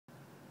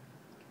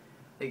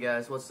Hey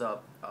guys, what's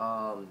up?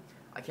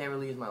 I can't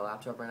really use my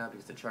laptop right now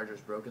because the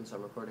charger's broken, so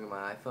I'm recording on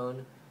my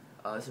iPhone.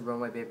 This is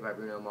Runaway Baby by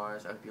Bruno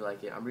Mars. I hope you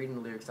like it. I'm reading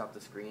the lyrics off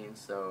the screen,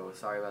 so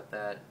sorry about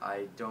that.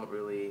 I don't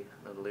really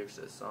know the lyrics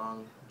to this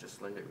song,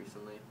 just learned it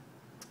recently.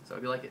 So I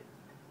hope you like it.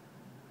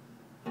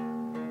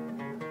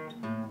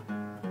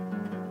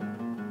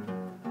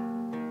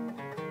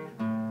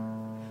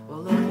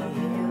 Well, looky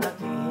here,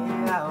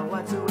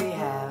 what do we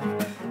have?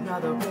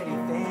 Another pretty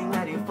thing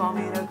ready for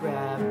me to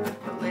grab.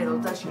 But little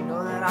does she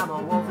know that I'm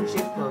a wolf in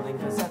sheep's clothing,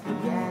 cause at the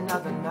end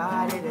of the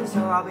night it is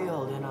her I'll be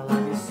holding. I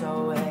love you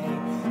so, hey,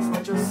 it's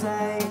what you'll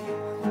say.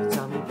 You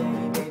tell me,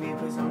 baby, baby,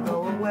 please don't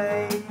go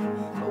away.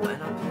 But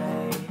when I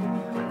play,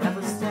 I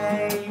never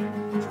stay.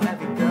 To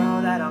every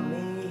girl that I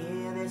meet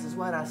here, this is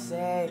what I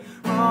say.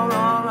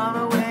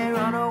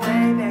 Run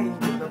away,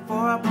 baby,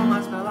 before I put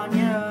my spell on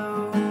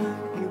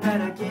you. You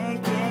better get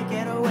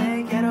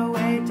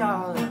away,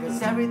 darling,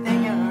 cause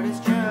everything you heard is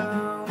true.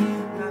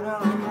 Better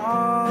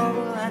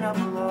will end up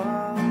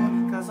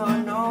alone, cause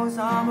Lord knows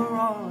I'm a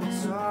rolling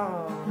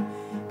stone.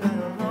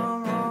 Better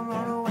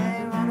run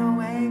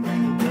away,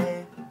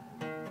 baby.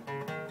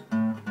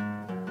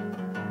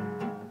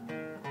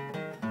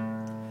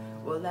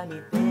 Well, let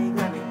me think,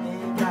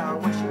 yeah,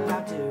 what should I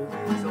do?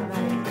 So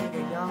many big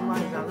and young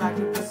ones I like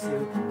to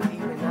pursue. But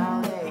even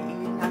now they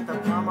eating at the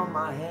palm of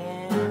my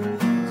hand.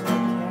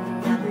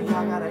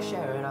 I gotta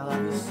share it, I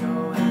love you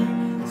so, hey,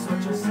 that's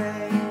what you'll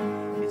say.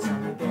 You tell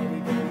me,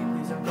 baby,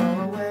 please don't go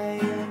away.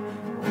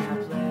 But when I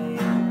play,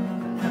 I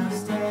never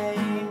stay.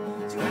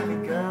 To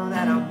every girl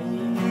that I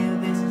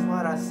meet, this is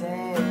what I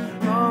say.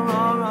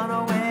 Run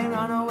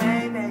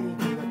away,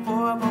 baby,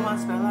 before I put my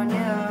spell on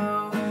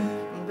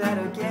you.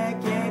 Better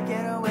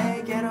get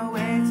away,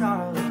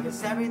 darling,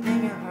 cause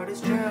everything you heard is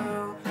true.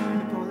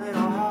 You poor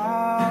little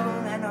heart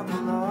will end up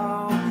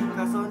alone,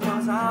 cause Lord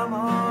knows I'm a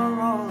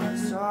rolling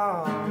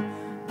stone.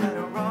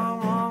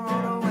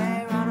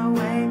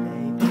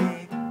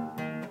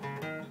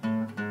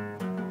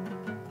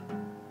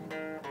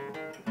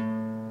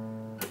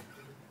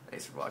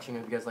 Thanks for watching.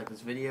 If you guys like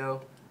this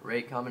video,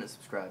 rate, comment, and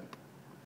subscribe.